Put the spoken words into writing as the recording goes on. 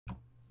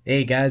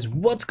Hey guys,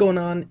 what's going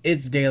on?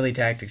 It's Daily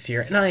Tactics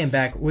here, and I am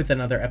back with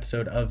another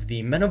episode of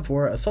the Men of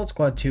War Assault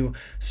Squad 2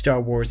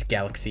 Star Wars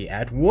Galaxy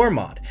at War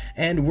mod.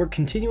 And we're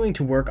continuing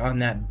to work on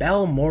that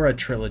Balmorra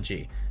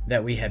trilogy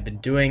that we had been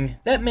doing.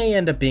 That may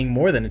end up being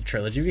more than a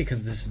trilogy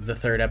because this is the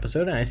third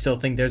episode, and I still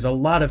think there's a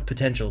lot of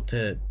potential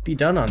to be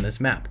done on this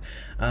map.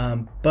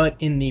 But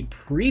in the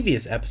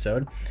previous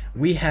episode,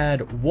 we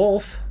had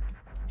Wolffe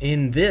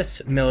in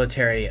this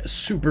military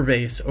super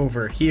base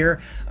over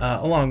here,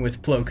 along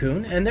with Plo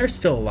Koon, and they're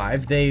still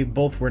alive. They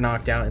both were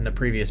knocked out in the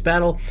previous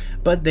battle,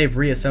 but they've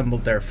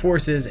reassembled their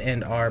forces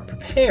and are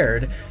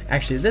prepared,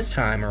 actually this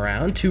time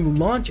around, to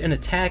launch an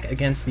attack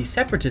against the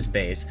Separatist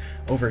base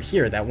over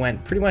here that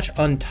went pretty much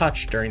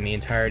untouched during the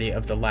entirety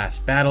of the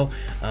last battle,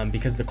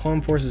 because the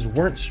clone forces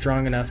weren't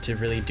strong enough to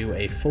really do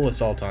a full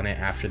assault on it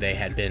after they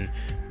had been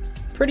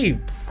pretty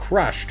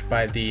crushed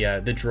by the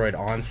droid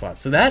onslaught.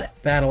 So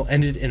that battle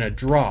ended in a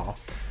draw.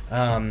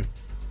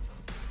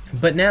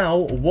 But now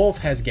Wolffe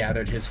has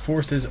gathered his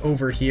forces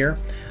over here,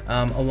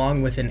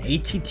 along with an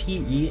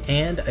ATTE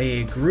and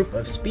a group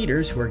of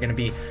speeders who are going to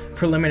be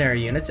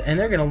preliminary units, and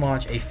they're going to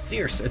launch a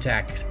fierce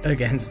attack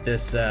against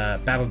this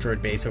battle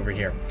droid base over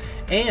here.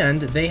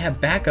 And they have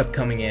backup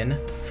coming in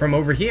from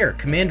over here.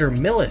 Commander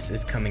Millis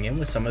is coming in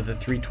with some of the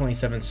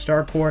 327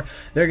 Starport.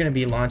 They're going to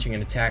be launching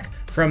an attack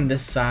from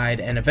this side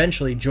and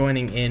eventually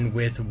joining in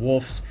with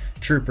Wolffe's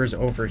troopers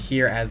over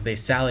here as they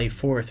sally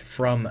forth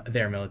from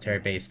their military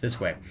base this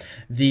way.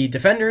 The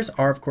defenders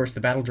are, of course, the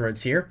battle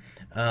droids here,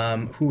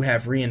 who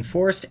have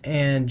reinforced,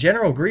 and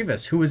General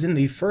Grievous, who was in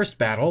the first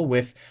battle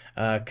with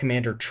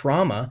Commander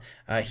Trauma.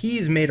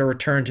 He's made a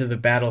return to the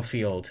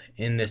battlefield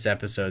in this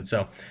episode,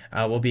 so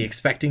we'll be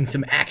expecting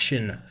some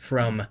action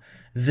from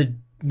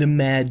the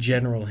mad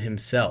general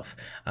himself.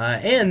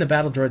 And the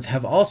battle droids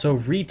have also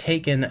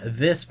retaken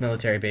this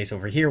military base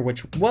over here,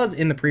 which was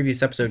in the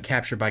previous episode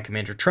captured by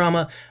Commander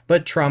Trauma,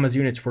 but Trauma's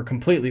units were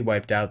completely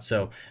wiped out,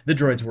 so the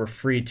droids were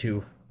free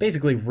to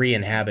basically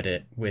re-inhabit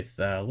it with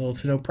little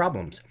to no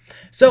problems.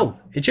 So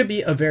it should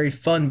be a very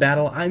fun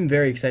battle. I'm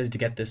very excited to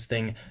get this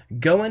thing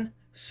going.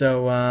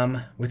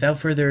 So without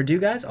further ado,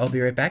 guys, I'll be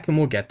right back and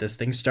we'll get this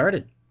thing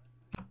started.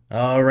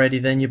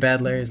 Alrighty then, you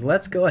bad Larrys,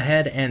 let's go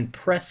ahead and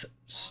press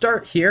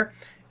start here,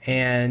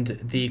 and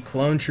the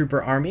clone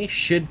trooper army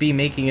should be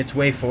making its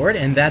way forward,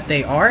 and that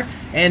they are,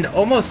 and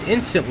almost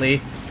instantly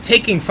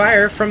taking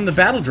fire from the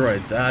battle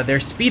droids.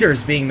 Their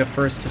speeders being the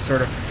first to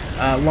sort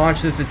of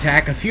launch this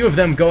attack, a few of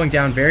them going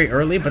down very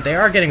early, but they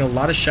are getting a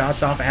lot of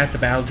shots off at the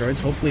battle droids.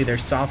 Hopefully they're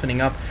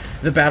softening up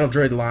the battle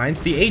droid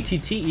lines. The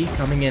ATTE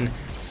coming in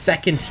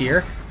second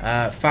here,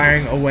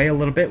 firing away a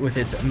little bit with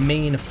its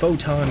main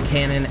photon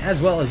cannon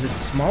as well as its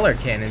smaller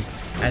cannons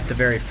at the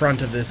very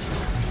front of this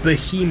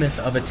behemoth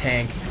of a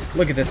tank.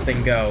 Look at this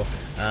thing go.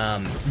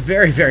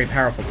 Very, very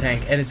powerful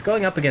tank, and it's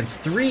going up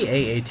against 3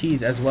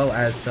 AATs as well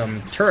as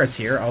some turrets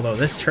here, although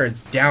this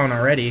turret's down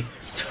already.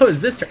 So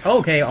is this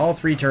okay, all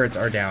 3 turrets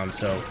are down,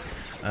 so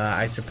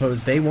I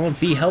suppose they won't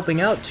be helping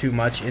out too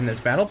much in this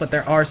battle, but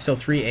there are still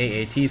 3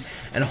 AATs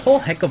and a whole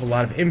heck of a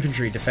lot of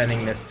infantry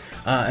defending this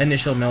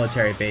initial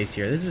military base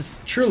here. This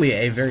is truly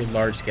a very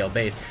large-scale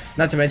base,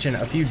 not to mention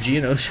a few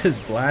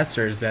Geonosis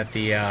blasters that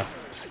the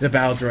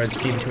battle droids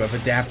seem to have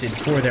adapted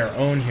for their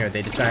own here.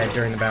 They decided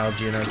during the Battle of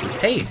Geonosis,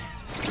 hey,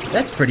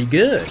 that's pretty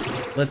good.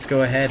 Let's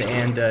go ahead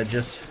and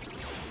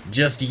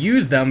just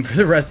use them for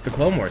the rest of the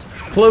Clone Wars.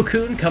 Plo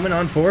Koon coming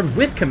on forward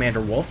with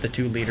Commander Wolffe, the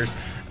 2 leaders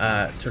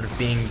sort of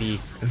being the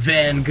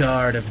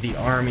vanguard of the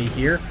army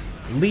here,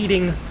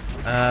 leading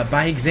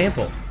by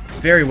example.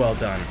 Very well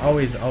done.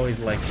 Always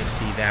like to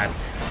see that.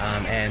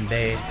 And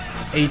they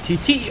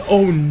ATT.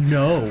 Oh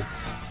no.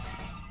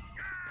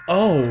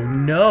 Oh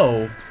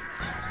no.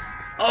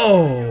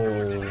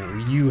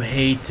 Oh, you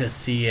hate to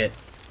see it.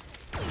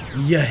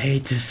 You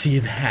hate to see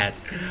that.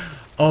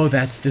 Oh,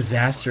 that's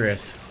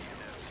disastrous.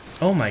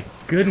 Oh my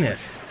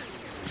goodness.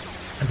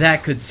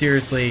 That could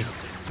seriously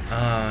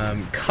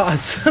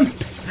cause some...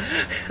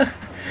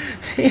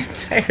 The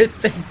entire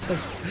thing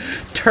just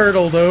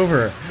turtled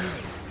over.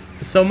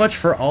 So much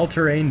for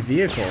all-terrain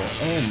vehicle.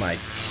 Oh my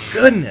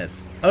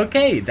goodness.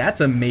 Okay,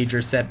 that's a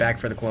major setback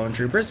for the clone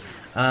troopers.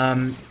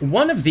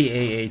 One of the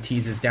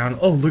AATs is down.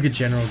 Oh, look at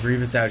General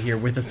Grievous out here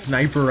with a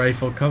sniper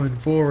rifle coming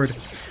forward.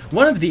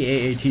 One of the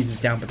AATs is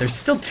down, but there's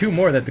still 2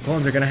 more that the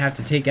clones are going to have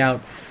to take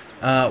out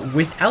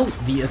without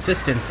the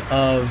assistance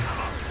of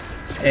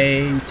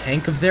a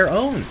tank of their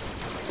own.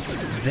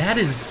 That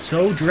is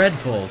so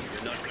dreadful.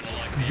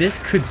 This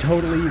could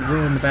totally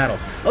ruin the battle.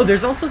 Oh,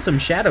 there's also some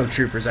shadow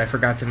troopers I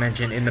forgot to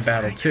mention in the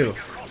battle too.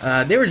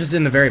 They were just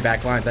in the very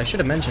back lines. I should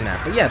have mentioned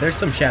that. But yeah, there's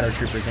some shadow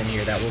troopers in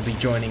here that will be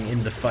joining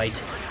in the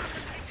fight.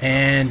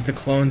 And the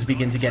clones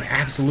begin to get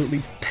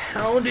absolutely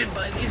pounded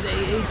by these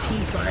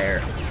AAT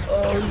fire.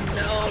 Oh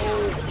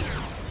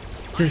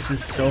no! This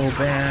is so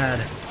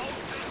bad.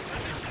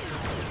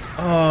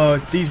 Oh,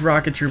 these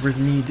rocket troopers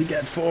need to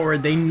get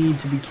forward. They need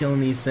to be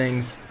killing these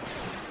things.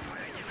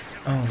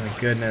 Oh my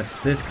goodness,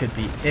 this could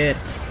be it.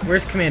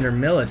 Where's Commander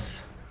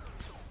Millis?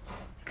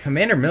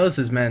 Commander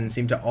Millis's men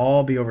seem to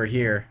all be over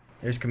here.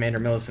 There's Commander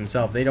Millis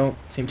himself. They don't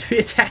seem to be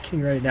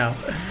attacking right now.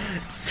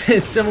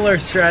 Similar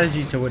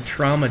strategy to what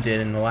Trauma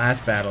did in the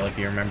last battle, if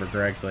you remember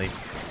correctly.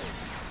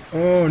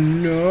 Oh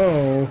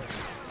no!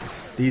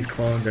 These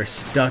clones are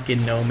stuck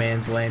in no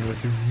man's land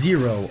with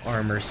 0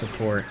 armor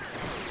support.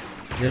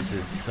 This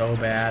is so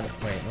bad.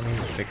 Wait, let me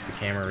fix the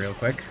camera real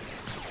quick.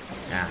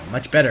 Ah,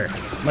 much better.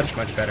 Much,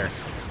 much better.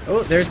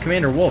 Oh, there's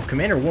Commander Wolffe.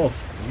 Commander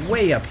Wolffe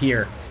way up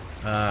here.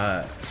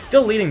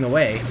 Still leading the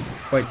way,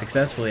 quite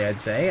successfully, I'd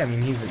say. I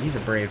mean, he's a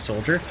brave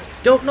soldier.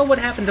 Don't know what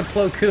happened to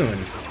Plo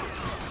Koon.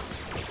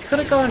 Could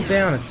have gone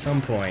down at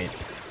some point.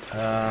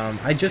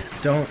 I just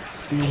don't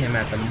see him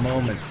at the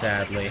moment,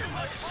 sadly.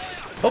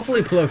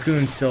 Hopefully Plo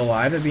Koon's still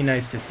alive. It'd be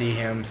nice to see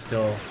him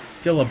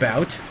still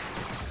about.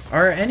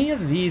 Are any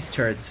of these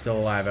turrets still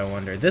alive, I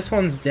wonder? This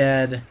one's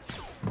dead,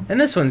 and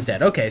this one's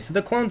dead. Okay, so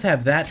the clones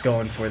have that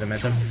going for them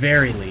at the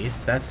very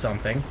least. That's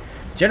something.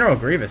 General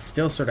Grievous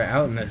still sort of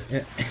out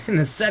in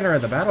the center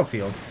of the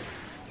battlefield.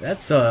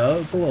 It's a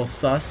little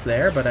sus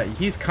there, but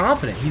he's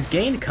confident. He's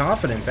gained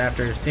confidence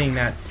after seeing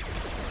that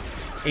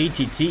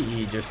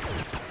ATTE just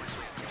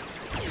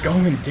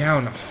going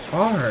down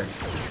hard.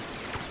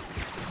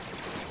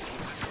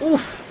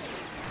 Oof.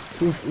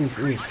 Oof, oof,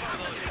 oof.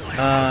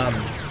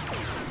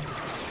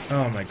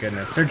 Oh my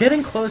goodness. They're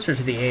getting closer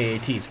to the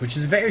AATs, which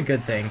is a very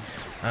good thing,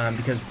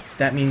 because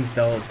that means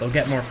they'll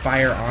get more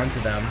fire onto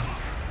them.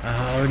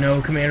 Oh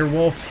no, Commander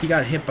Wolffe, he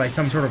got hit by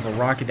some sort of a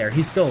rocket there.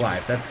 He's still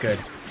alive, that's good.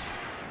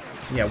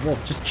 Yeah,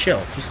 Wolffe, just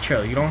chill, just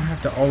chill. You don't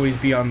have to always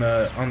be on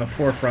the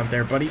forefront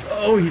there, buddy.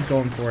 Oh, he's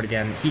going for it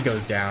again. He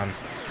goes down.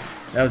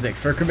 That was it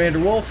for Commander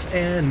Wolffe,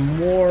 and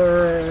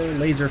more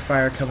laser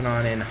fire coming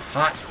on in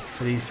hot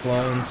for these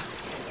clones.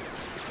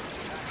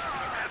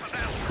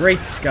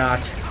 Great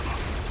Scott.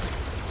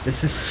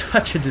 This is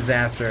such a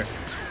disaster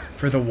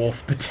for the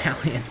Wolffe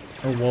Battalion,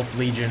 or Wolffe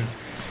Legion.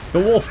 The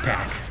Wolffe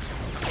Pack.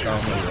 Just call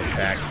them the Wolffe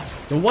Pack.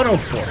 The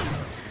 104th.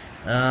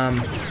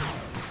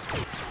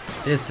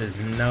 This is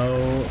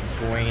no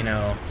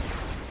bueno.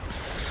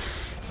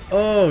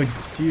 Oh,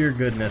 dear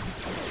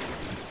goodness.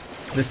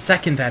 The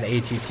second that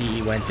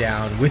ATTE went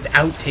down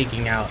without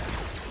taking out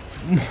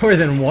more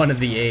than one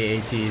of the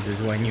AATs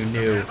is when you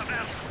knew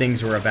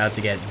things were about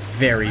to get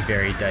very,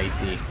 very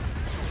dicey.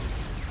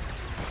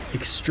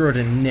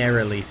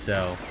 Extraordinarily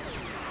so.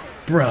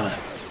 Bruh,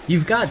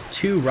 you've got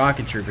 2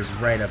 rocket troopers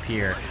right up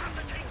here.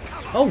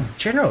 Oh,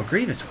 General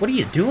Grievous, what are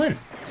you doing?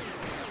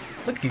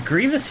 Look at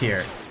Grievous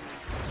here.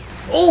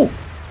 Oh!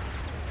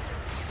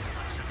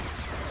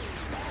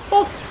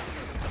 Oh!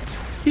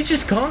 He's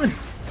just gone.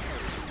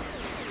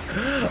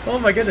 Oh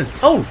my goodness.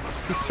 Oh!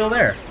 He's still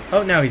there.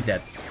 Oh, now he's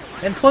dead.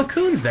 And Plo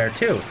Koon's there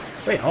too.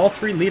 Wait, all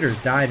 3 leaders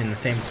died in the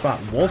same spot.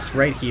 Wolffe's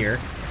right here,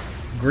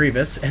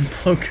 Grievous, and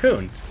Plo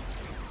Koon.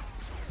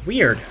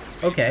 Weird.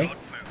 Okay.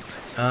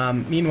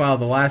 Meanwhile,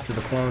 the last of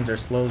the clones are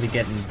slowly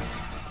getting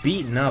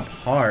beaten up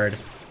hard.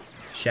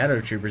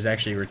 Shadow Trooper's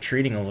actually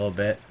retreating a little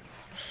bit.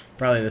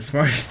 Probably the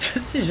smartest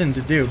decision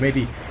to do.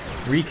 Maybe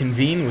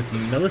reconvene with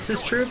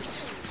Millis's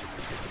troops?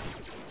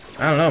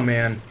 I don't know,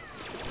 man.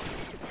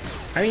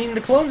 I mean,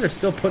 the clones are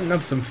still putting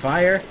up some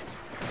fire.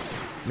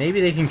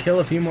 Maybe they can kill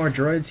a few more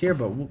droids here,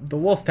 but the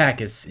Wolffe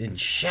Pack is in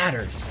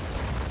shatters.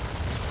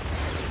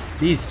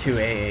 These 2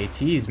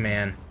 AATs,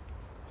 man.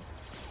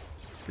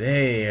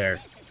 They are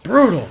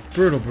brutal,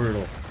 brutal,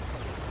 brutal.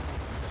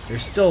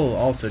 There's still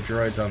also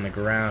droids on the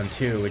ground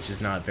too, which is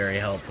not very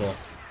helpful.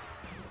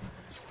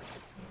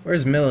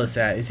 Where's Millis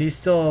at? Is he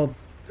still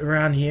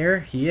around here?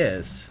 He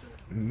is.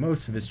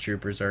 Most of his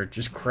troopers are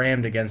just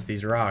crammed against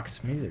these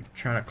rocks. Maybe they're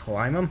trying to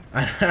climb them?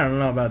 I don't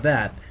know about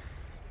that.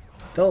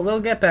 They'll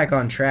get back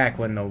on track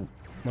when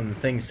the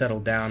things settle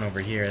down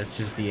over here. It's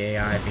just the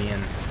AI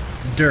being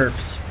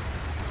derps.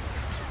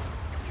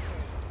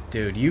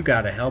 Dude, you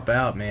gotta help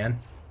out, man.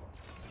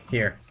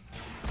 Here.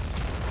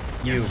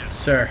 You,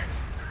 sir.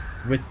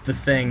 With the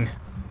thing.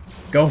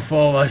 Go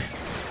forward.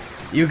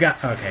 You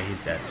got... Okay,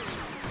 he's dead.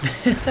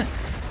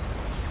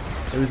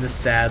 It was a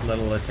sad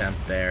little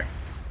attempt there.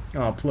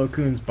 Oh, Plo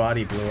Koon's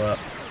body blew up.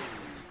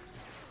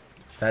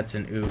 That's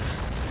an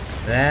oof.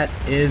 That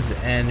is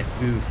an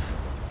oof.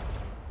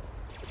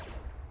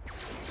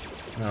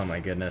 Oh my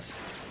goodness.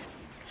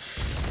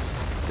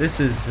 This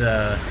is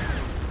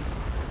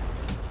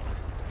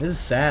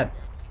sad.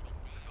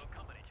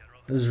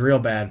 This is real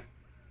bad.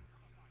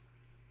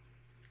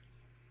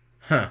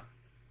 Huh.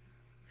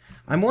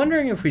 I'm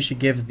wondering if we should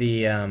give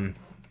the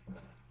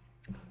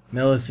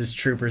Millis's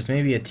troopers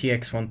maybe a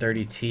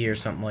TX-130T or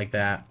something like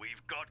that.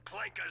 We've got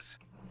clankers.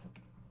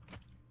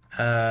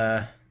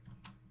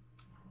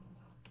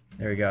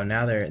 There we go.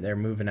 Now they're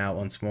moving out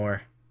once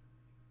more.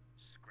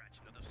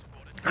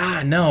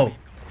 Ah, no!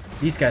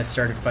 These guys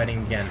started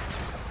fighting again.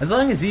 As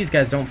long as these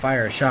guys don't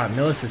fire a shot,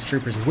 Millis's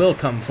troopers will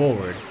come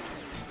forward.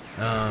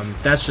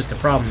 That's just the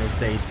problem, is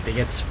they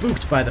get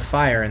spooked by the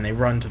fire and they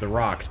run to the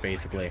rocks,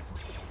 basically.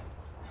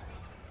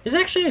 There's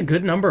actually a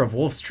good number of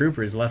Wolffe's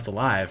troopers left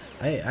alive.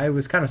 I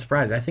was kind of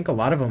surprised. I think a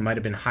lot of them might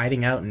have been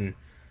hiding out in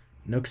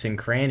nooks and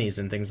crannies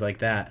and things like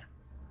that.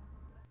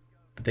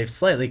 But they've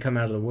slightly come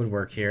out of the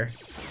woodwork here.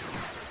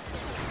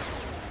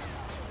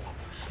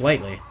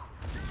 Slightly.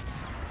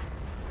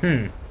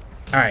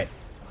 Alright.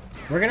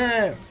 We're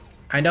gonna...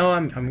 I know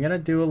I'm gonna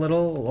do a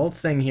little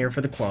thing here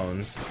for the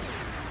clones.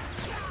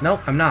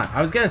 Nope, I'm not.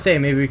 I was gonna say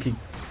maybe we could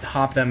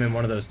hop them in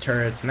one of those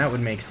turrets, and that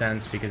would make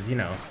sense because, you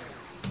know,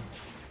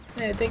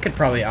 they could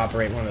probably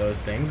operate one of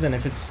those things, and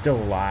if it's still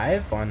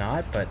alive, why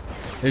not? But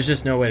there's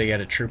just no way to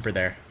get a trooper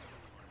there.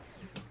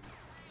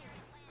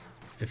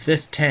 If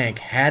this tank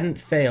hadn't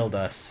failed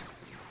us,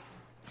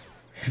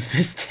 if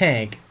this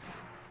tank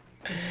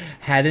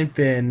hadn't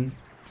been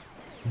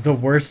the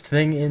worst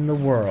thing in the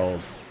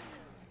world,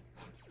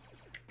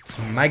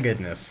 my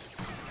goodness,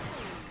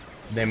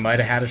 they might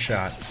have had a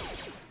shot.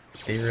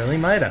 They really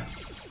might have.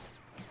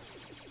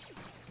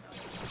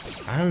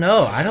 I don't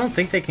know. I don't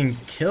think they can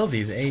kill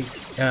these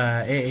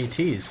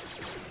AATs.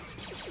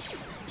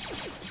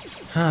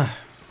 Huh.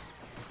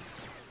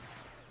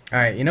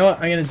 Alright, you know what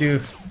I'm gonna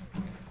do?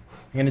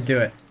 I'm gonna do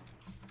it.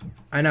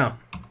 I know.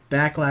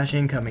 Backlash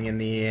incoming in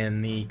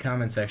the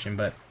comment section,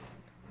 but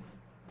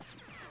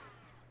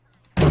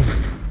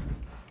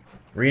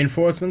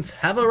reinforcements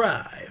have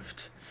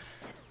arrived.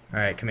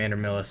 Alright, Commander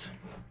Millis.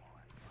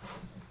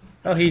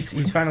 Oh,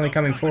 he's finally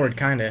coming forward,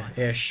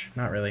 kinda-ish.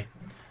 Not really.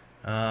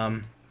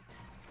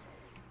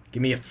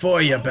 Give me a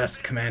for your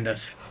best,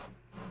 commanders.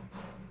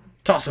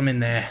 Toss him in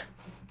there.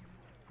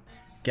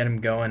 Get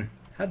him going.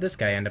 How'd this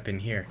guy end up in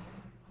here?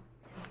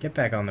 Get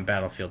back on the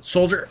battlefield,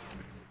 soldier!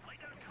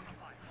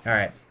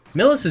 Alright.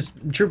 Millis'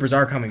 troopers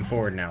are coming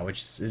forward now, which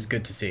is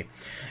good to see.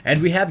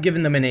 And we have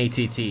given them an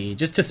ATT,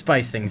 just to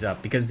spice things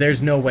up, because there's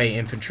no way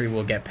infantry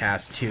will get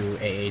past 2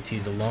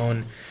 AATs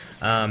alone.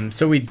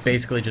 So we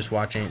basically just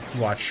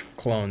watch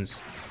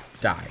clones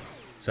die.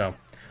 So,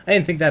 I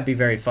didn't think that'd be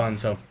very fun,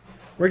 so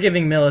we're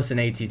giving Millis an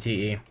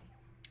ATTE.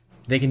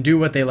 They can do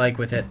what they like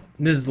with it.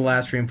 This is the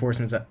last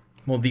reinforcements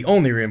well, the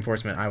only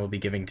reinforcement I will be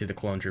giving to the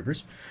clone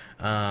troopers.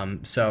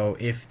 So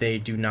if they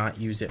do not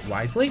use it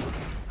wisely,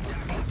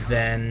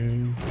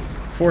 then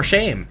for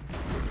shame.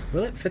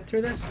 Will it fit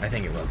through this? I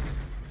think it will.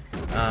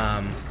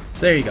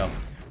 So there you go.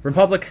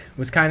 Republic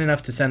was kind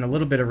enough to send a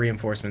little bit of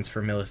reinforcements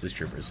for Millis'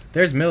 troopers.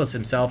 There's Millis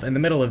himself in the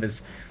middle of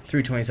his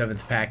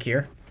 327th pack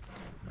here.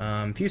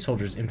 A few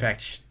soldiers, in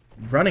fact,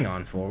 running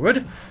on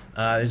forward.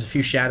 There's a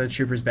few Shadow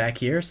Troopers back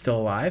here, still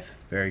alive.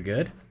 Very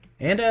good.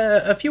 And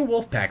a few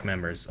Wolffe Pack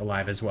members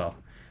alive as well.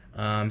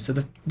 So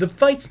the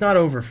fight's not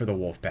over for the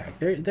Wolffe Pack.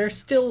 They're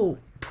still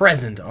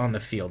present on the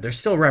field. They're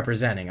still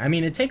representing. I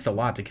mean, it takes a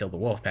lot to kill the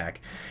Wolffe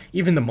Pack.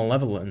 Even the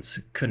Malevolence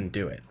couldn't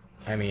do it.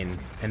 I mean,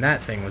 and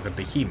that thing was a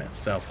behemoth,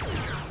 so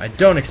I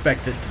don't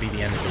expect this to be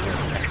the end of the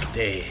Wolffe Pack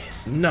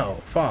days.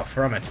 No, far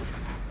from it.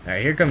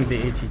 Alright, here comes the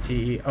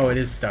ATT. Oh, it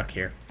is stuck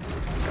here.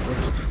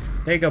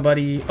 There you go,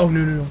 buddy. Oh,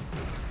 no.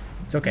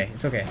 It's okay,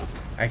 it's okay.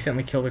 I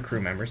accidentally killed a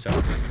crew member, so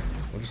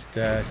we'll just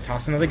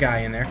toss another guy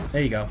in there.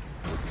 There you go.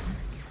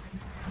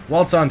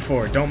 Waltz on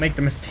forward. Don't make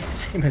the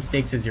same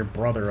mistakes as your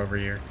brother over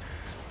here.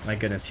 My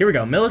goodness. Here we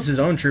go. Millis'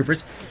 own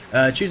troopers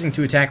choosing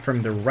to attack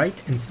from the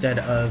right instead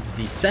of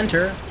the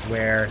center,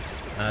 where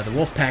the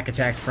Wolffe Pack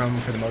attacked from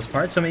for the most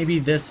part. So maybe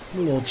this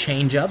little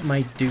change-up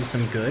might do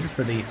some good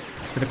for the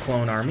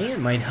clone army. It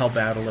might help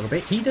out a little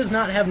bit. He does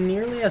not have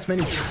nearly as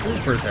many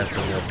troopers as the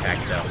Wolffe Pack,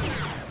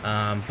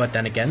 though. But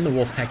then again, the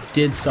Wolffe Pack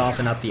did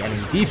soften up the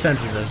enemy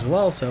defenses as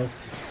well, so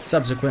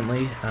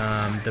subsequently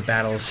the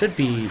battle should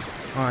be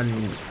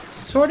on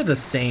sort of the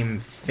same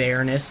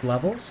fairness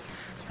levels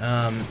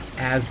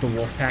as the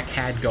Wolffe Pack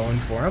had going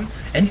for him.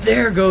 And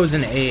there goes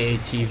an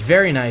AAT.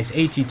 Very nice.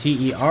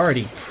 ATTE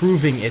already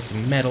proving its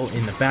mettle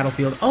in the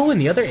battlefield. Oh,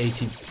 and the other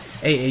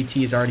AAT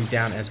is already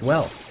down as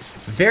well.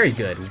 Very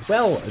good.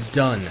 Well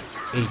done,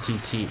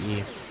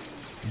 ATTE.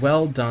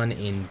 Well done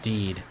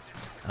indeed.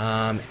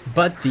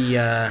 But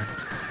the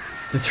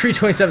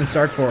 327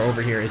 Star Corps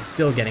over here is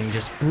still getting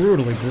just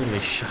brutally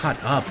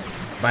shot up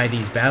by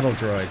these battle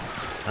droids.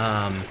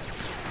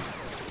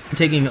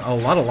 Taking a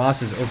lot of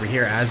losses over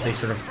here as they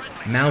sort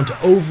of mount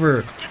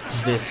over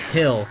this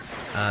hill.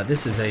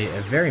 This is a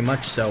very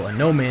much so a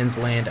no man's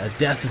land, a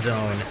death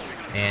zone,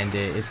 and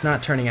it's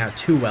not turning out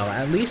too well.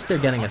 At least they're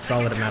getting a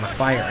solid amount of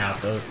fire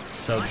out, though,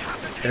 so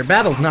their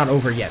battle's not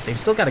over yet. They've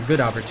still got a good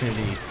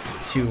opportunity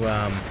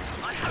to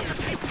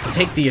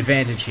take the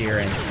advantage here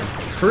and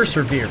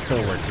persevere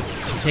forward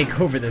to take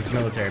over this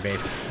military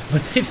base,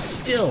 but they've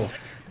still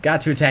got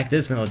to attack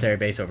this military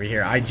base over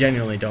here. I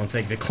genuinely don't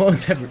think the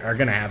clones are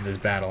going to have this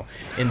battle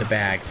in the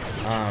bag.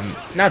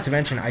 Not to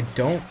mention, I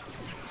don't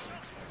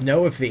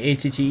know if the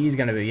ATT is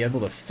going to be able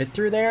to fit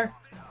through there.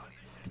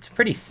 It's a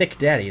pretty thick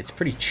daddy. It's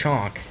pretty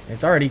chonk.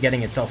 It's already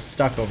getting itself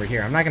stuck over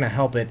here. I'm not going to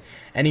help it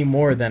any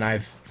more than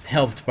I've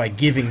helped by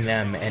giving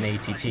them an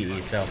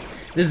ATT. So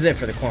this is it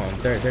for the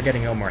clones. They're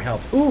getting no more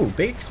help. Ooh,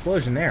 big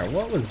explosion there.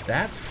 What was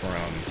that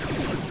from?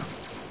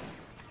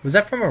 Was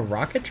that from a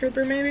rocket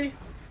trooper, maybe?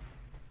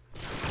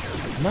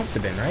 Must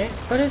have been, right?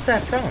 What is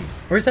that from?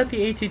 Or is that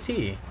the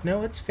ATT?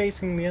 No, it's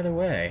facing the other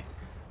way.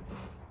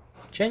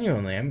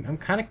 Genuinely, I'm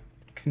kind of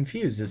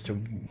confused as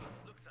to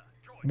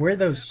where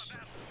those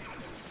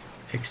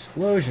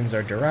explosions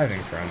are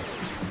deriving from.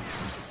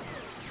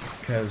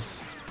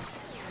 Because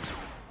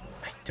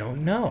I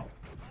don't know.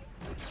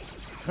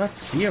 I don't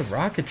see a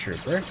rocket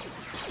trooper.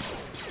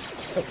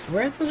 Oh,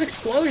 where are those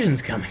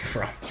explosions coming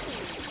from?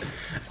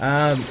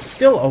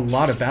 Still a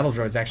lot of battle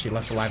droids actually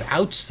left alive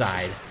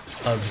outside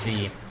of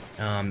the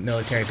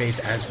military base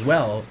as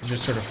well,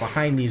 just sort of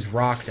behind these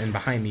rocks and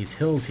behind these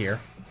hills here.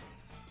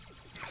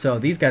 So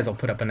these guys will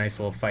put up a nice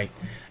little fight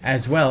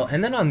as well.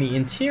 And then on the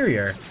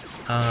interior,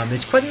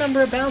 there's quite a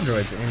number of battle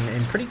droids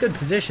in pretty good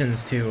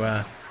positions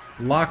to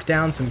lock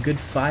down some good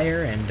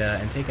fire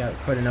and take out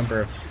quite a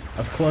number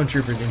of clone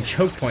troopers in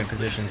choke point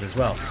positions as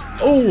well.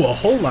 Oh, a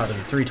whole lot of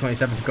the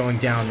 327th going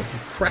down,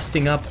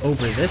 cresting up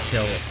over this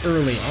hill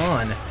early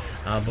on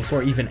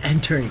before even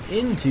entering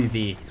into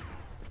the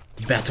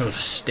battle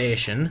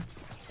station.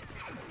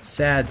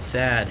 Sad,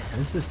 sad.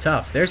 This is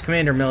tough. There's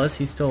Commander Millis.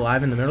 He's still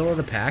alive in the middle of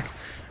the pack.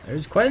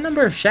 There's quite a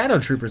number of Shadow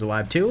Troopers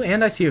alive too,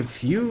 and I see a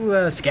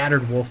few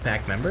scattered Wolffe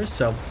Pack members.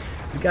 So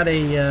we got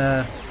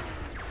a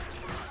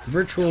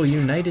virtual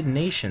United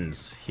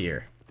Nations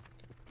here.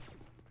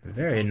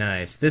 Very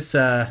nice. This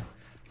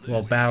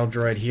little battle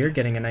droid here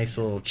getting a nice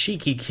little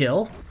cheeky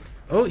kill.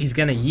 Oh, he's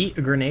gonna yeet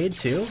a grenade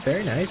too.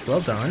 Very nice.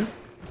 Well done.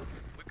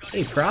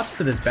 Hey, props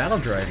to this battle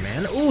droid,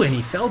 man. Oh, and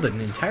he felled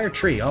an entire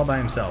tree all by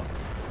himself.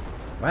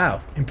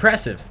 Wow,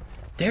 impressive.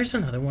 There's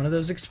another one of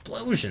those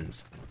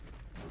explosions.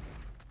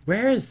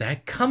 Where is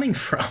that coming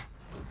from?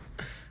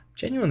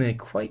 Genuinely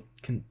quite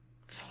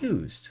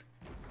confused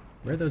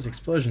where those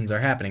explosions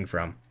are happening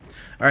from.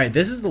 Alright,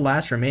 this is the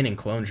last remaining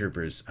clone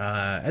troopers.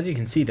 As you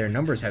can see, their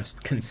numbers have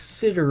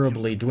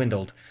considerably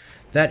dwindled.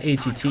 That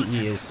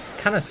ATTE is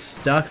kind of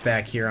stuck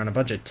back here on a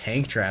bunch of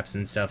tank traps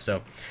and stuff,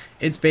 so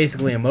it's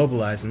basically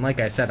immobilized, and like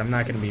I said, I'm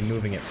not going to be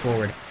moving it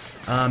forward.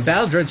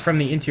 Battle droids from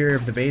the interior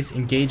of the base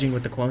engaging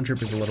with the clone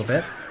troopers a little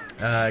bit,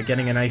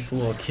 getting a nice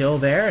little kill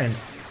there, and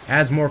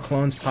as more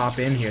clones pop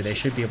in here, they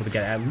should be able to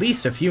get at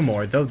least a few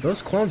more, though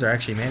those clones are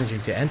actually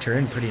managing to enter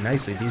in pretty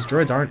nicely. These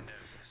droids aren't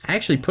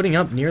actually putting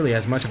up nearly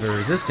as much of a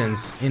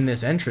resistance in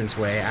this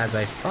entranceway as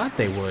I thought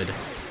they would.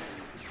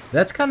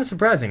 That's kind of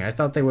surprising. I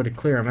thought they would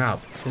clear them out.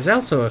 There's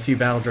also a few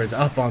battle droids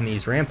up on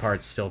these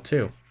ramparts still,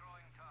 too.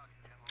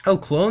 Oh,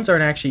 clones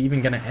aren't actually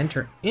even going to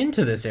enter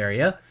into this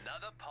area.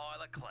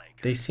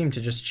 They seem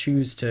to just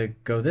choose to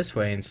go this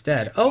way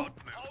instead. Oh!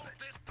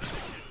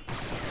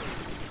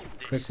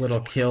 Quick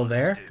little kill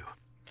there.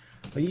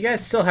 But you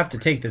guys still have to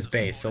take this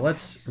base, so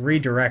let's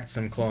redirect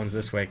some clones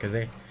this way, because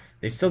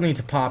they still need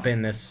to pop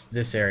in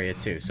this area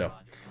too. So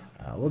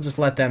we'll just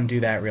let them do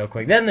that real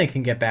quick. Then they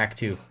can get back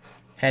to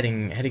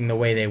heading the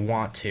way they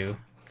want to,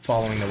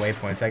 following the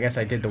waypoints. I guess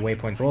I did the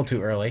waypoints a little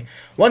too early.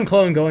 One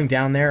clone going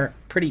down there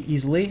pretty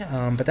easily,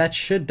 but that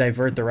should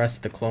divert the rest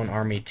of the clone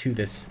army to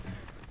this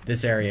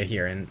area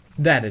here, and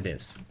that it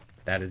is.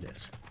 That it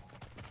is.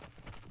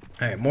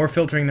 Alright, more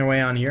filtering their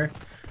way on here.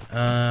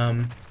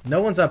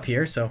 No one's up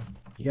here, so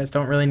you guys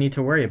don't really need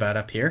to worry about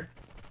up here.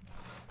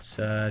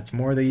 It's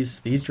more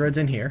these droids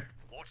in here.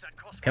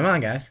 Come on,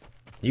 guys.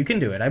 You can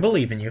do it. I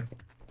believe in you.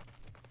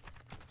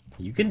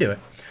 You can do it.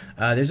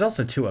 There's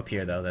also two up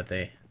here, though,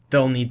 that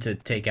they'll need to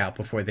take out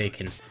before they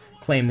can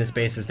claim this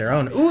base as their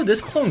own. Ooh,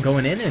 this clone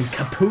going in and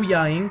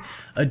kapooyaing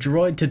a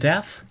droid to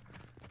death.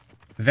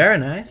 Very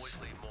nice.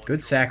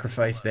 Good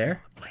sacrifice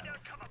there.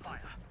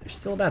 There's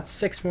still about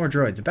 6 more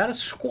droids. About a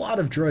squad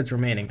of droids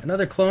remaining.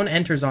 Another clone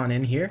enters on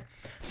in here.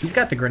 He's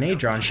got the grenade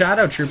drawn.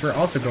 Shadow Trooper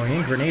also going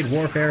in. Grenade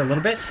warfare a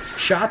little bit.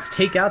 Shots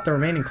take out the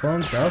remaining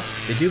clones, though.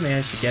 They do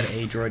manage to get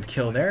a droid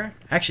kill there.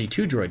 Actually,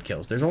 2 droid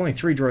kills. There's only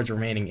 3 droids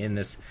remaining in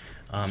this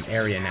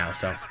area now,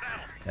 so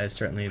that is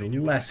certainly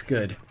less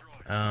good.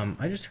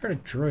 I just heard a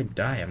droid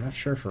die. I'm not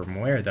sure from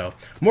where, though.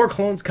 More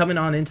clones coming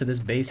on into this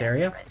base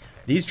area.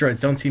 These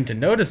droids don't seem to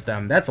notice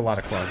them. That's a lot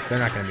of clones. They're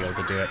not going to be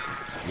able to do it.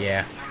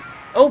 Yeah.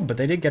 Oh, but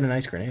they did get a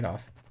nice grenade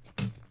off.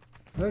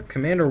 Look,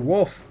 Commander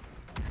Wolffe.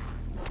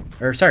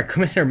 Or, sorry,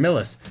 Commander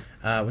Millis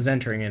was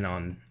entering in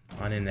on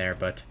in there,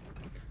 but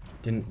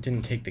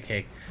didn't take the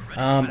cake.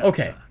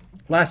 Okay.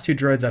 Last 2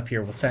 droids up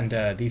here. We'll send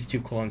these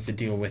 2 clones to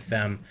deal with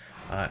them.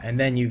 And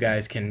then you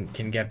guys can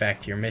get back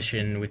to your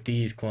mission with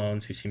these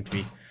clones who seem to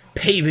be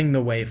paving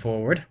the way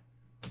forward.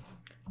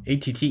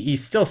 ATTE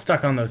still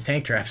stuck on those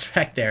tank traps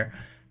back there.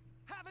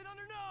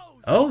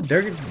 Oh,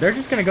 they're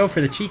just going to go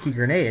for the cheeky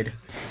grenade.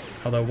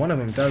 Although one of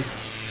them does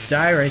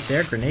die right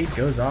there. Grenade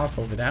goes off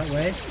over that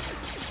way.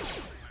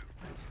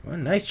 Well,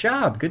 nice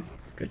job. Good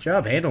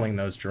job handling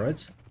those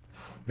droids.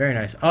 Very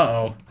nice.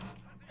 Uh-oh.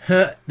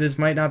 This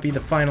might not be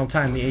the final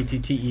time the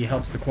ATTE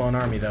helps the clone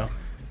army, though.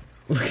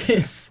 Look,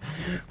 it's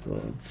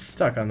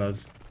stuck on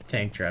those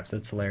tank traps.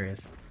 That's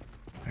hilarious.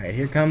 Alright,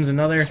 here comes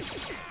another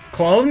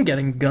clone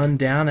getting gunned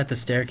down at the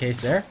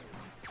staircase there.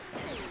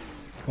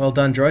 Well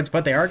done, droids,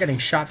 but they are getting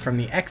shot from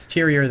the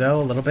exterior,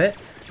 though, a little bit.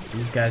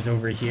 These guys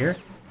over here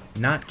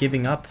not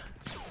giving up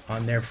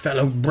on their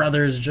fellow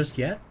brothers just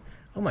yet.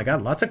 Oh my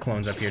god, lots of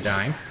clones up here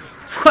dying.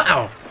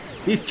 Wow!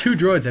 These 2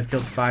 droids have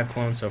killed 5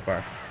 clones so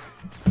far.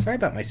 Sorry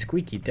about my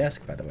squeaky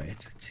desk, by the way.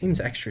 It seems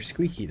extra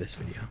squeaky, this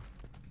video.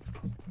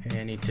 Maybe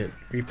I need to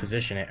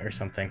reposition it or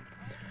something.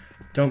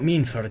 Don't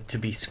mean for it to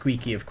be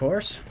squeaky, of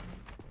course.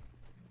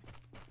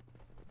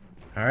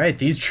 Alright,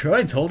 these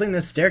droids holding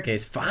this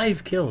staircase.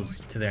 5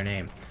 kills to their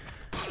name.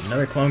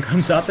 Another clone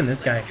comes up, and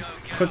this guy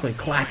quickly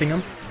clapping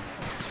him.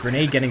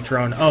 Grenade getting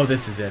thrown. Oh,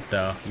 this is it,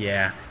 though.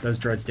 Yeah, those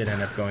droids did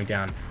end up going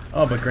down.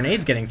 Oh, but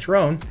grenades getting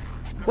thrown.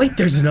 Wait,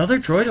 there's another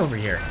droid over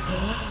here.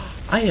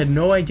 I had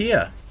no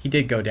idea. He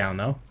did go down,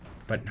 though.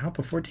 But not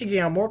before taking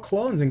out more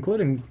clones,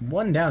 including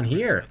one down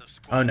here.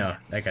 Oh, no.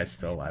 That guy's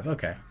still alive.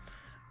 Okay.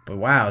 But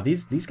wow,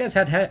 these guys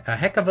had a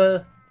heck of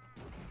a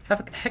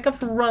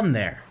run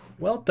there.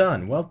 Well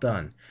done. Well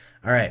done.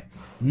 All right.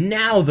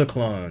 Now the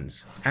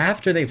clones.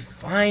 After they've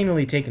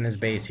finally taken his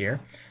base here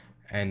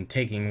and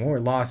taking more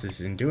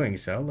losses in doing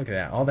so. Look at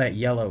that. All that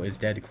yellow is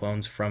dead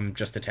clones from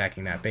just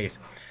attacking that base.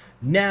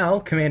 Now,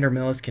 Commander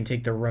Millis can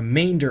take the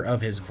remainder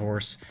of his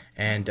force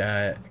and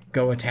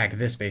go attack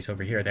this base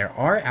over here. There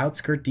are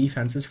outskirt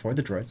defenses for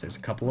the droids. There's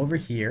a couple over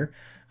here.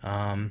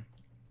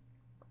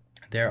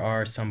 There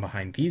are some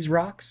behind these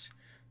rocks,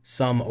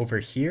 some over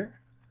here,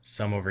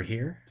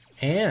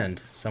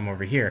 and some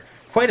over here.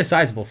 Quite a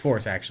sizable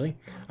force, actually.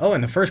 Oh,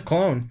 and the first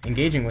clone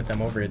engaging with them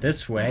over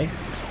this way.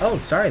 Oh,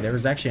 sorry, there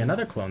was actually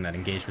another clone that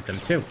engaged with them,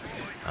 too.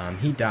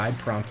 He died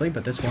promptly,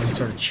 but this one's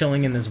sort of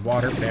chilling in this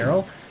water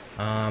barrel.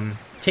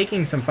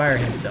 Taking some fire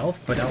himself,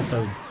 but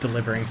also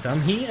delivering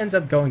some. He ends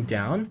up going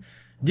down.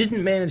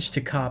 Didn't manage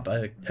to cop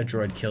a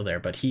droid kill there,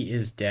 but he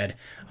is dead.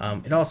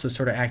 It also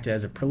sort of acted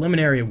as a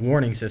preliminary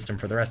warning system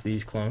for the rest of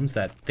these clones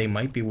that they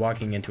might be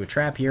walking into a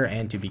trap here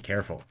and to be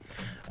careful.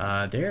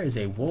 There is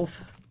a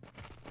Wolffe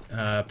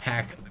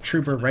Pack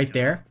trooper right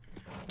there.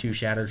 2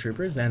 Shadow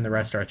Troopers, and the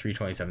rest are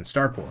 327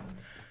 Star Corps.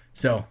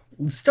 So,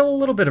 still a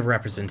little bit of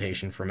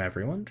representation from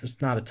everyone,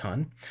 just not a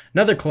ton.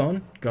 Another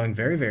clone going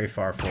very, very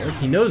far forward.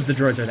 He knows the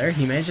droids are there.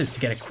 He manages to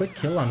get a quick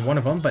kill on one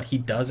of them, but he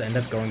does end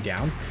up going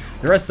down.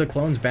 The rest of the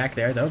clones back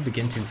there, though,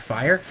 begin to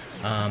fire.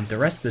 The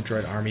rest of the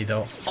droid army,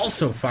 though,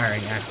 also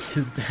firing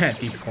at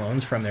these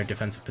clones from their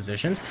defensive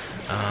positions.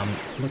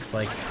 Looks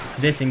like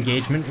this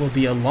engagement will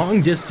be a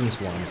long-distance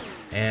one.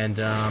 And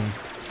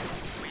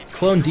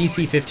clone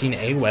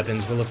DC-15A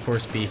weapons will, of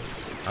course, be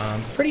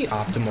pretty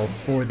optimal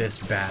for this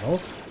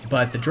battle.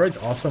 But the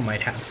droids also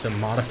might have some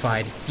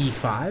modified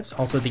E5s.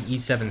 Also, the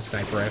E7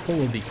 sniper rifle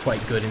will be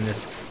quite good in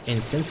this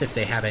instance if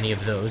they have any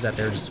of those at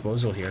their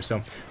disposal here.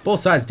 So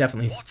both sides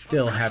definitely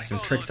still have some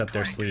tricks up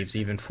their sleeves,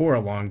 even for a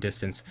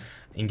long-distance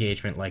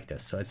engagement like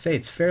this. So I'd say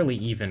it's fairly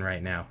even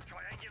right now.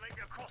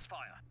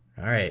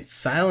 Alright,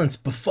 silence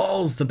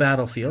befalls the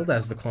battlefield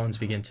as the clones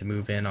begin to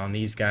move in on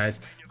these guys,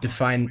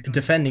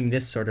 defending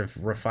this sort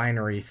of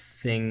refinery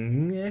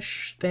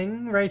thing-ish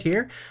thing right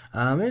here.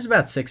 There's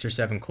about 6 or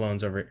 7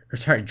 droids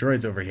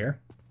over here.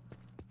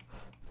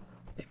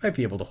 They might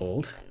be able to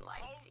hold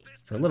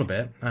for a little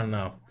bit. I don't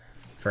know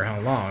for how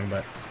long,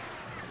 but...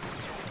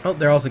 Oh,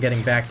 they're also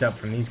getting backed up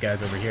from these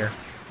guys over here.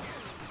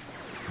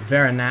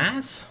 Very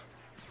nice.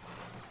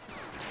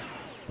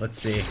 Let's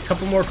see, a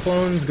couple more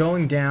clones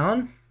going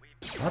down.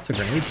 Lots of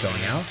grenades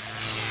going out.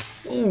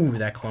 Ooh,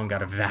 that clone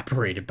got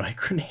evaporated by a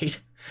grenade.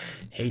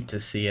 Hate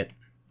to see it.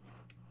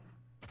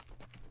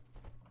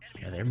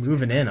 Yeah, they're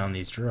moving in on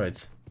these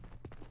droids.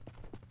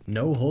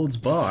 No holds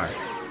bar.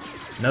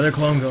 Another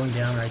clone going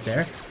down right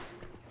there.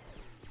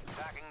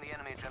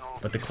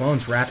 But the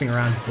clone's wrapping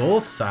around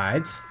both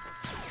sides.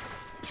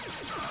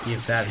 See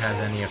if that has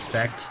any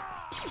effect.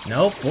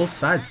 Nope, both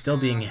sides still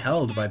being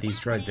held by these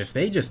droids. If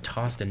they just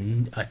tossed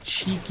a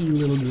cheeky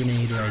little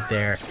grenade right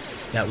there,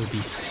 that would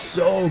be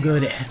so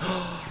good.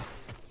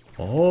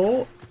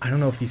 Oh, I don't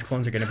know if these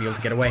clones are going to be able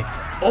to get away.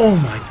 Oh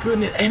my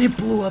goodness, and it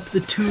blew up the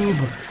tube.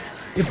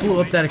 It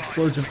blew up that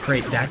explosive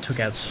crate. That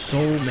took out so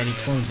many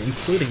clones,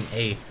 including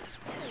a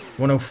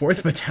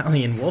 104th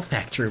Battalion Wolffe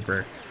Pack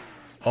trooper.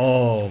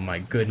 Oh my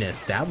goodness,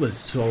 that was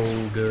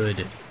so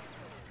good.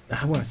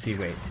 I want to see,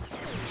 wait.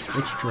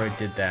 Which droid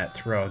did that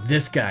throw?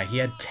 This guy. He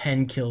had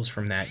 10 kills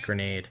from that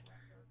grenade.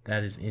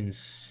 That is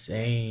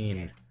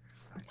insane.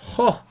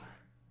 Oh,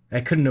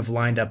 that couldn't have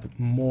lined up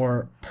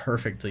more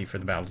perfectly for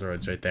the battle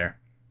droids right there.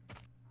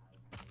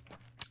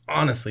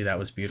 Honestly, that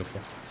was beautiful.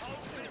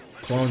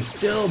 Clone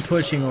still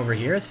pushing over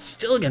here.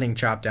 Still getting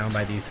chopped down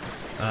by these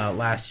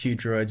last few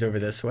droids over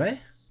this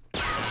way.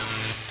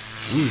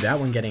 Ooh, that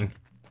one getting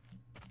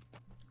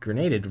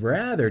grenaded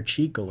rather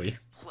cheekily.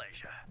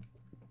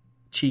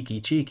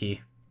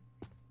 Cheeky.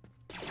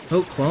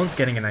 Oh, clone's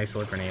getting a nice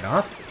little grenade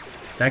off.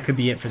 That could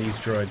be it for these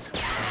droids.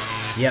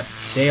 Yep,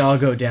 they all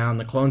go down.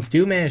 The clones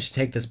do manage to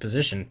take this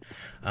position.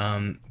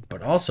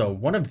 But also,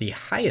 one of the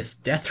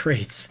highest death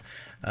rates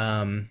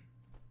of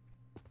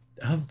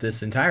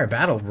this entire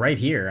battle right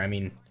here. I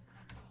mean,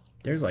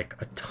 there's like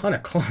a ton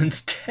of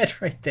clones dead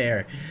right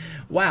there.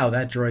 Wow,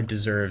 that droid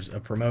deserves a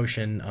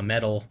promotion, a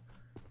medal.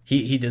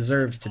 He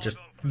deserves to just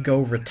go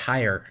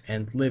retire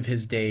and live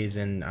his days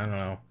in, I don't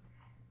know,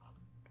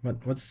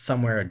 what's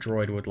somewhere a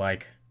droid would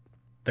like?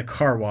 The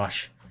car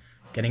wash.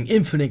 Getting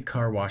infinite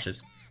car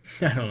washes.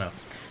 I don't know.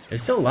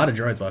 There's still a lot of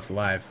droids left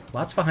alive.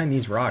 Lots behind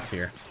these rocks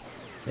here.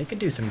 They could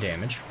do some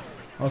damage.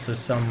 Also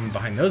some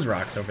behind those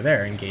rocks over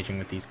there, engaging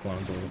with these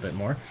clones a little bit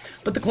more.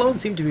 But the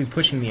clones seem to be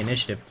pushing the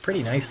initiative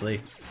pretty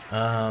nicely.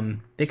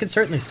 They could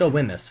certainly still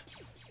win this.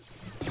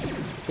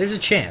 There's a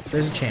chance.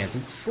 There's a chance.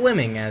 It's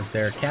slimming as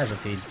their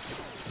casualties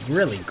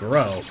really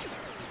grow.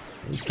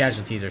 These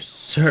casualties are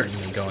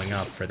certainly going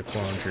up for the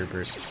clone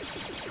troopers.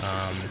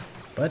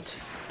 But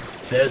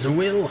if there's a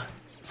will,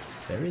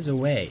 there is a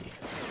way.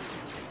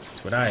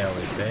 That's what I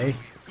always say.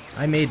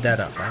 I made that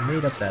up. I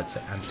made up that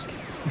I'm just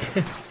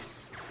kidding.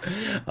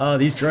 Oh,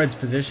 these droids'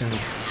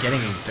 positions getting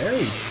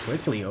very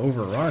quickly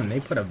overrun. They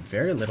put up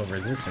very little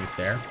resistance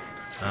there.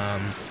 A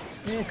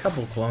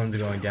couple clones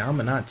going down,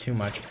 but not too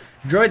much.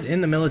 Droids in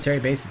the military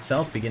base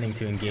itself beginning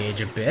to engage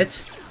a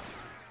bit.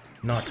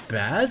 Not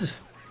bad.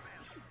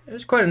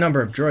 There's quite a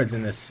number of droids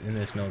in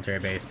this military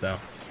base, though.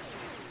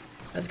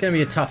 That's gonna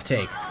be a tough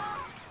take.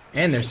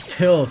 And there's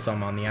still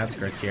some on the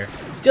outskirts here.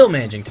 Still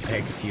managing to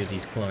peg a few of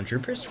these clone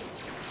troopers.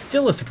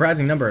 Still a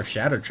surprising number of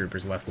shadow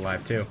troopers left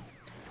alive, too.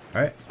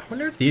 Alright, I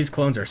wonder if these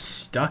clones are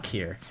stuck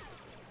here.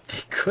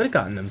 They could have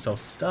gotten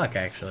themselves stuck,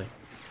 actually.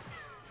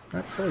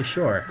 Not fully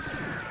sure.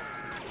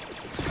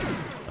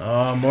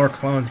 Oh, more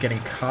clones getting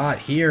caught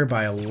here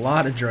by a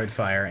lot of droid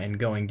fire and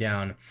going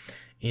down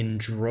in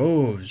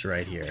droves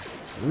right here.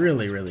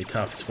 Really, really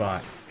tough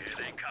spot. Here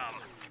they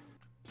come.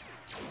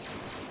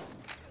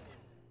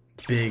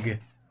 Big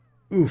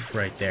oof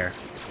right there.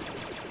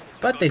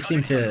 But they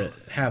seem to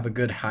have a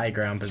good high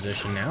ground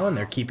position now, and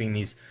they're keeping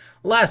these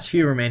last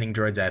few remaining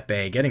droids at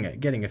bay,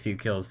 getting a few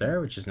kills there,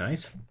 which is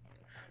nice.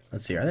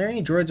 Let's see, are there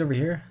any droids over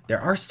here?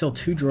 There are still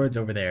 2 droids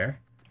over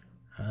there.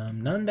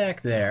 None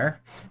back there.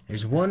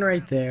 There's 1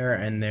 right there,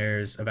 and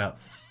there's about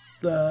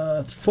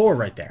 4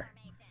 right there.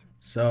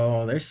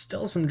 So there's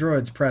still some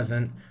droids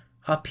present.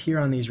 Up here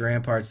on these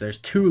ramparts, there's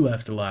 2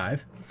 left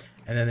alive.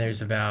 And then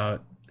there's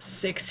about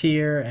 6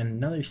 here, and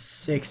another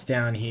 6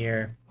 down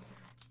here,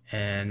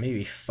 and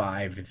maybe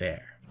 5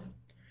 there.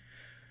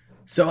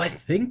 So I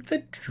think the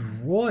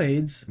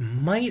droids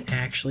might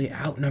actually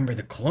outnumber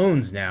the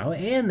clones now,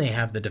 and they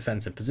have the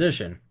defensive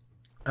position.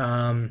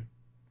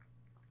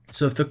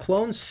 So if the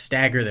clones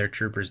stagger their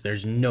troopers,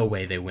 there's no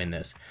way they win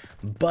this.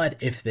 But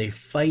if they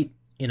fight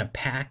in a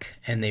pack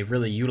and they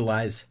really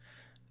utilize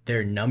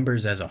their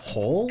numbers as a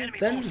whole,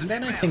 then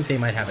I think they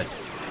might have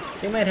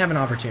an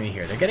opportunity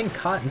here. They're getting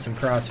caught in some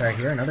crossfire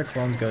here. Another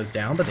clone goes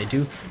down, but they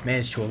do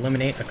manage to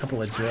eliminate a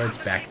couple of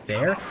droids back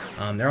there.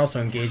 They're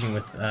also engaging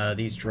with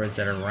these droids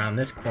that are around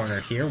this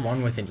corner here.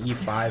 One with an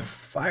E5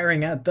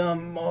 firing at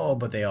them. Oh,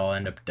 but they all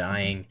end up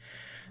dying.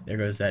 There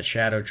goes that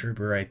shadow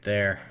trooper right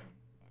there.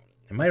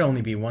 There might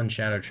only be 1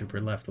 shadow trooper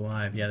left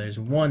alive. Yeah, there's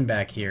 1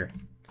 back here.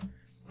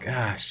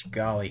 Gosh,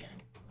 golly.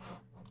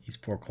 These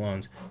poor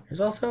clones. There's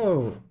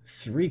also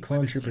 3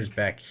 clone troopers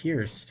back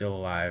here still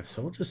alive,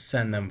 so we'll just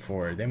send them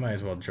forward. They might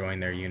as well join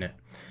their unit.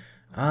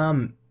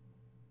 Kind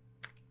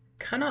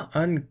of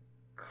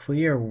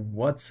unclear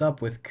what's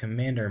up with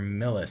Commander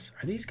Millis.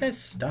 Are these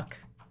guys stuck?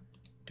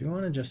 Do we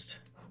want to just...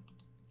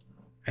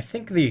 I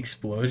think the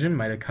explosion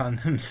might have gotten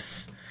them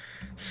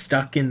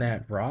stuck in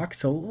that rock,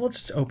 so we'll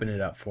just open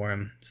it up for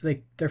them. So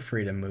they're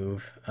free to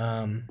move.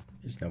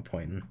 There's no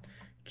point in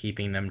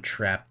keeping them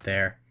trapped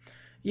there.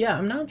 Yeah,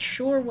 I'm not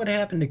sure what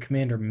happened to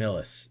Commander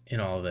Millis in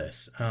all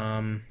this.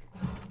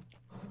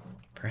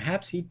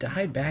 Perhaps he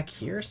died back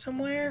here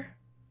somewhere?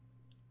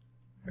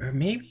 Or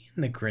maybe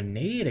in the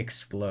grenade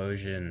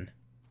explosion.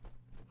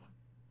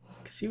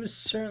 Because he was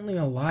certainly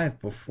alive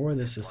before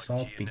this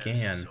assault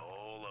began.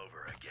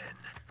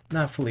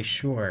 Not fully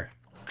sure.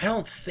 I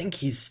don't think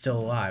he's still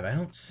alive. I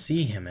don't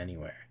see him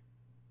anywhere.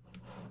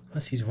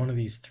 Unless he's one of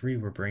these 3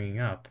 we're bringing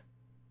up.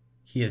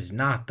 He is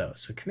not, though.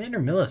 So Commander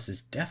Millis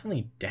is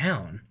definitely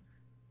down.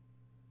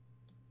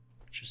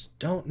 Just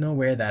don't know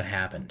where that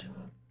happened.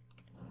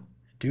 I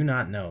do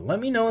not know. Let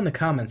me know in the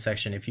comment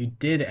section if you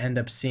did end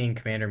up seeing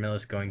Commander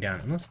Millis going down.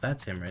 Unless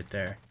that's him right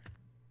there.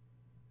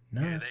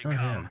 No, that's not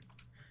him.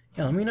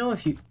 Yeah, let me know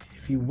if you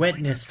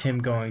witnessed him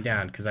going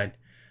down, because I'd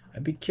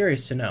be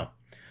curious to know.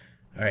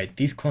 Alright,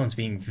 these clones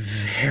being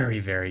very,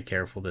 very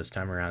careful this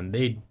time around.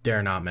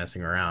 They're not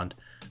messing around.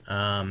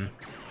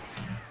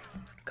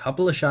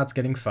 Couple of shots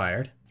getting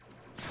fired.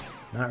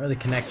 Not really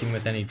connecting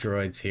with any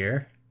droids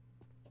here.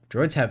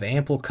 Droids have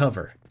ample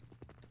cover.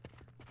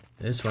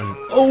 This one...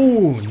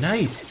 Oh,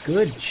 nice!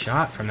 Good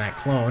shot from that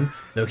clone.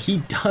 Though he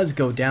does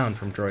go down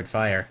from droid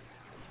fire.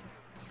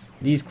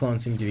 These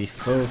clones seem to be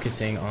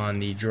focusing on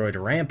the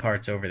droid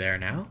ramparts over there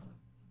now.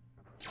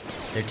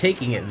 They're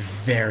taking it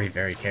very,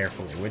 very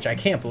carefully, which I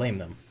can't blame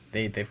them.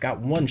 They've got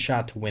 1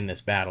 shot to win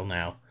this battle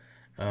now.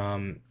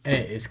 And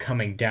it is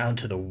coming down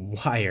to the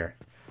wire.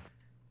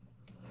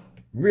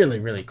 Really,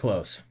 really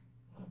close.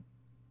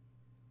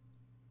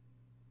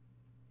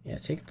 Yeah,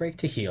 take a break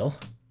to heal.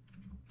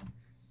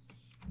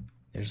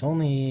 There's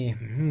only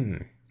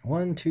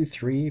 1, 2,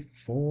 3,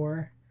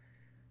 4,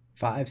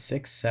 5,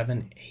 6,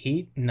 7,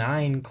 8,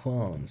 9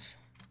 clones.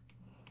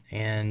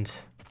 And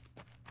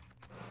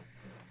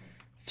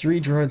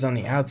 3 droids on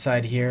the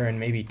outside here, and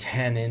maybe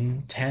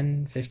 10,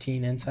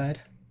 15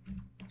 inside.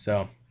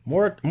 So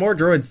more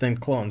droids than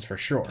clones for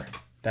sure.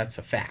 That's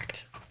a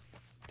fact.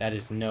 That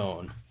is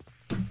known.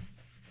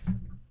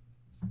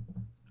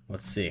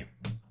 Let's see.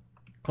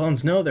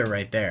 Clones know they're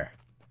right there.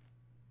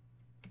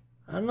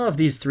 I don't know if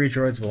these 3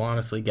 droids will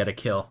honestly get a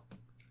kill.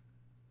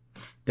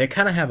 They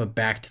kind of have a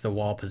back to the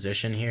wall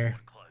position here.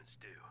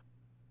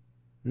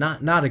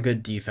 Not a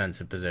good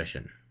defensive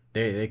position.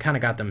 They kind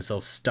of got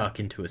themselves stuck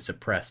into a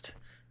suppressed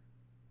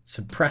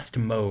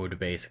mode,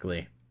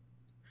 basically.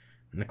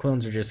 And the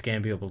clones are just going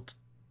to be able to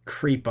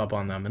creep up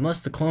on them, unless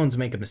the clones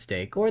make a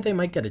mistake, or they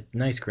might get a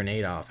nice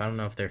grenade off. I don't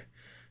know if they're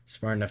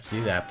smart enough to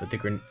do that, but the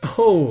grenade...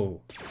 Oh!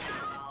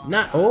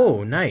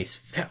 Oh, nice.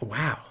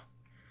 Wow.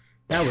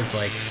 That was,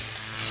 like,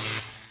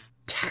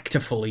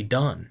 tactfully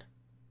done.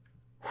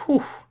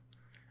 Whew.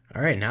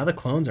 Alright, now the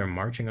clones are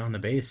marching on the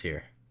base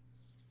here.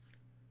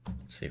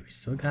 Let's see, we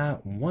still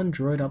got 1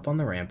 droid up on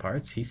the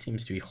ramparts. He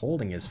seems to be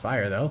holding his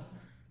fire, though.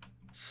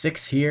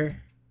 6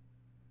 here.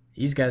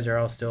 These guys are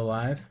all still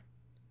alive.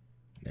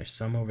 There's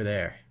some over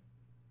there.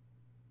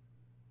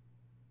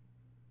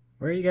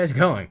 Where are you guys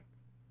going?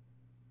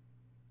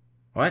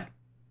 What?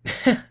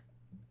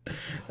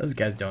 Those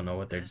guys don't know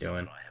what they're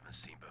doing.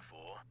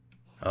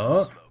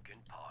 Oh.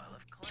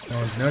 No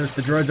one's noticed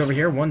the droids over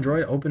here. 1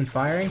 droid open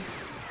firing.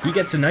 He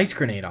gets a nice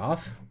grenade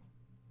off.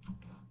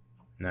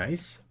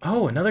 Nice.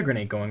 Oh, another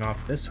grenade going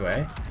off this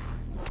way.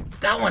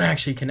 That one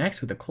actually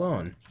connects with the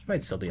clone. He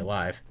might still be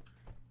alive.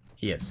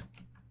 He is.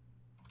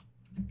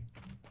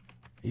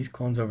 These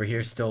clones over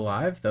here still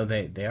alive, though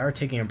they are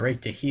taking a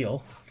break to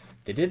heal.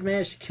 They did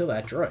manage to kill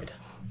that droid.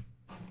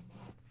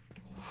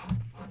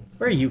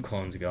 Where are you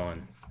clones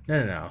going?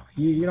 No.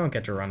 You don't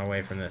get to run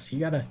away from this. You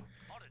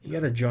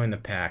gotta join the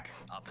pack.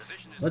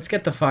 Let's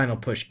get the final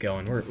push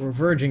going. We're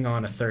verging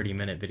on a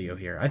 30-minute video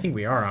here. I think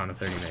we are on a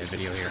 30-minute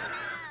video here.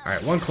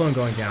 Alright, 1 clone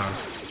going down.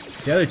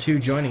 The other 2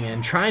 joining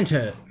in, trying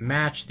to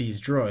match these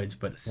droids,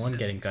 but 1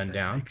 getting gunned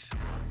down.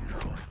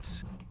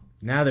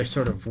 Now they're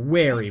sort of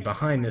wary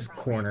behind this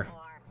corner.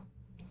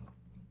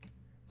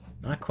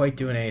 Not quite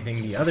doing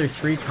anything. The other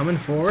 3 coming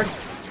forward.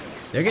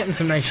 They're getting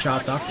some nice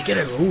shots off. They get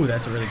it. Ooh,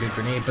 that's a really good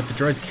grenade. But the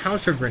droids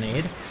counter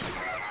grenade.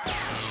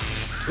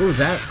 Ooh,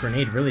 that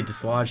grenade really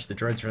dislodged the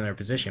droids from their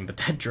position. But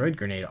that droid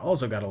grenade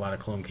also got a lot of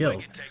clone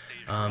kills.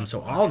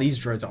 So all these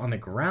droids on the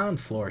ground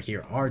floor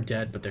here are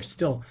dead. But there's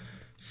still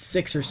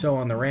 6 or so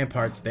on the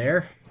ramparts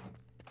there.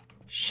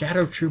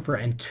 Shadow Trooper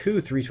and 2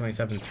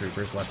 327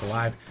 troopers left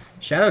alive.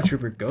 Shadow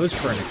Trooper goes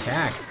for an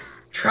attack.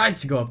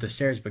 Tries to go up the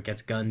stairs, but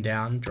gets gunned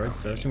down.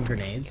 Droids throw some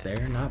grenades.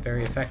 They're not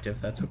very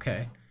effective. That's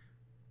okay.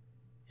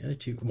 The other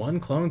 2, 1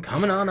 clone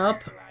coming on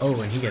up.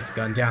 Oh, and he gets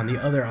gunned down. The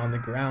other on the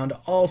ground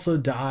also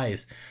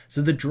dies.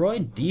 So the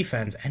droid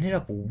defense ended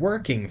up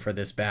working for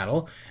this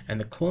battle, and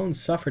the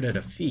clones suffered a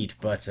defeat,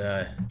 but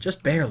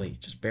just barely.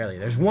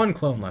 There's 1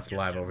 clone left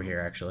alive over here,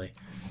 actually.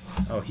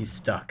 Oh, he's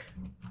stuck.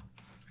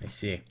 I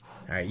see.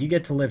 Alright, you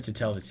get to live to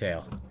tell the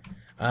tale.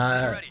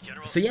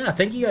 So yeah,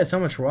 thank you guys so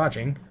much for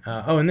watching.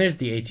 Oh, and there's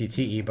the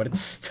ATTE, but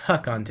it's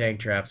stuck on tank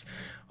traps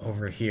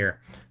over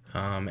here.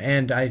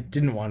 And I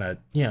didn't want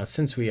to,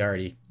 since we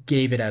already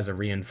gave it as a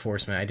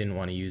reinforcement, I didn't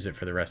want to use it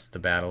for the rest of the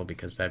battle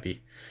because that'd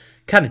be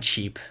kind of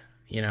cheap,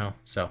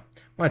 so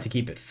wanted to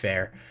keep it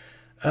fair.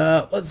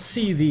 Let's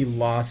see the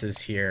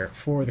losses here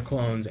for the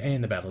clones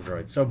and the battle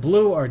droids. So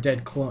blue are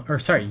dead clone, or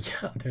sorry,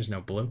 there's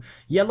no blue.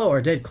 Yellow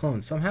are dead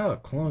clones. Somehow a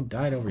clone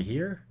died over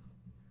here.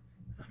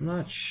 I'm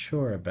not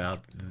sure about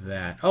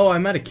that. Oh, I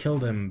might have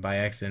killed him by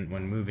accident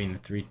when moving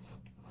the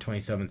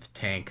 327th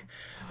tank.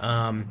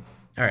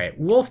 Alright,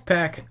 Wolffe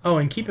Pack. Oh,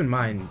 and keep in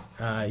mind,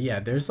 yeah,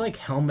 there's like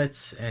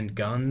helmets and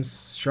guns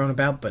strewn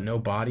about, but no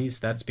bodies.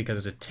 That's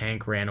because a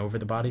tank ran over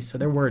the bodies, so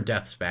there were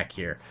deaths back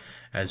here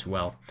as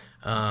well.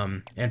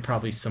 And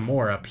probably some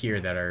more up here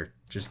that are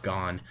just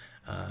gone.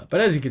 But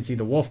as you can see,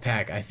 the Wolffe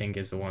Pack, I think,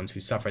 is the ones who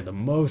suffered the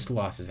most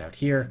losses out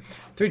here.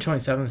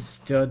 327th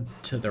stood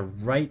to the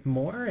right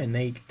more, and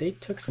they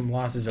took some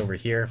losses over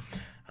here.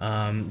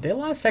 They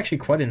lost actually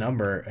quite a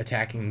number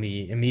attacking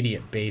the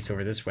immediate base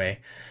over this way.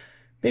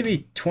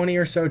 Maybe 20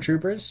 or so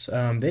troopers.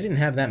 They didn't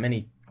have that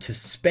many to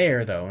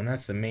spare, though, and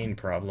that's the main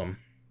problem.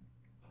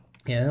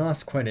 Yeah, they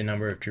lost quite a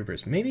number of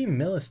troopers. Maybe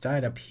Millis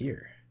died up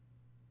here.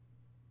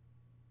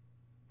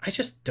 I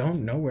just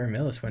don't know where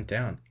Millis went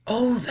down.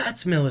 Oh,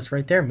 that's Millis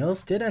right there.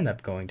 Millis did end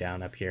up going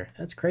down up here.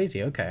 That's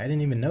crazy. Okay, I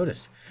didn't even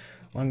notice.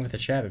 Along with the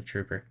Shadow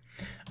Trooper.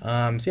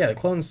 So yeah, the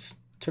clones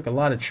took a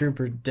lot of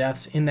trooper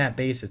deaths in that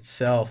base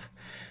itself.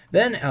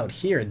 Then out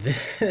here,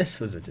 this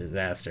was a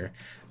disaster.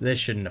 This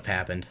shouldn't have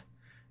happened.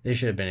 They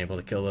should have been able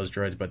to kill those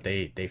droids, but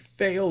they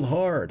failed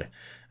hard.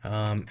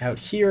 Out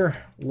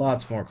here,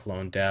 lots more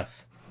clone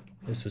death.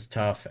 This was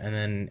tough. And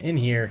then in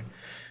here,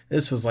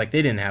 this was like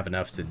they didn't have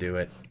enough to do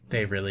it.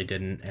 They really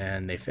didn't,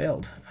 and they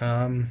failed.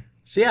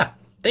 So yeah,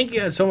 thank you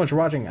guys so much for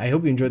watching. I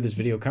hope you enjoyed this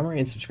video. Come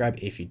and subscribe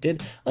if you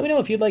did. Let me know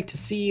if you'd like to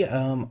see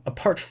a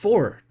part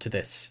 4 to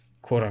this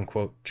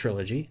quote-unquote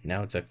trilogy.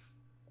 Now it's a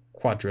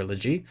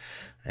quadrilogy,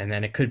 and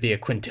then it could be a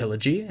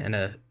quintilogy, and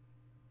a...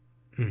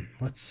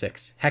 what's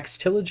 6?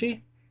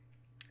 Hextilogy?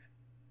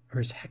 Or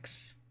is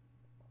hex?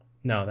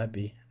 No, that'd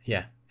be...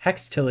 yeah.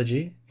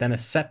 Hextilogy, then a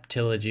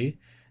septilogy,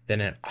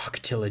 then an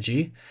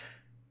octilogy.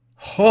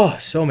 Oh,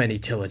 so many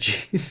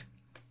tilogies.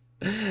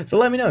 So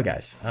let me know,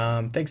 guys.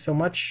 Thanks so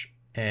much.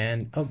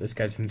 And, oh, this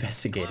guy's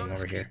investigating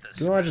over here.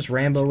 Do we want to just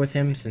Rambo with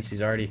him since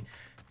he's already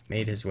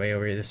made his way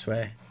over this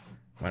way?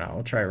 Why not?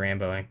 We'll try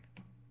Ramboing.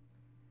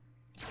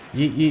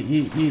 Yeet, yeet,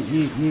 yeet, yeet,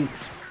 yeet, yeet.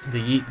 The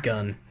yeet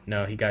gun.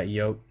 No, he got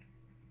yoked.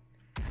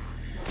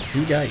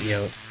 He got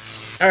yoked.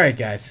 Alright,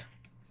 guys.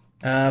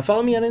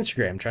 Follow me on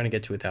Instagram. I'm trying to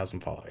get to 1,000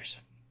 followers.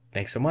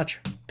 Thanks so much.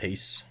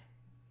 Peace.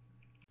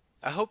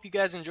 I hope you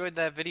guys enjoyed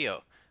that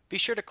video. Be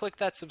sure to click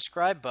that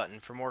subscribe button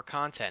for more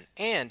content,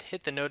 and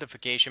hit the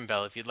notification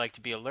bell if you'd like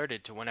to be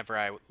alerted to whenever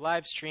I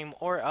live stream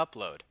or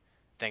upload.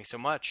 Thanks so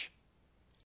much.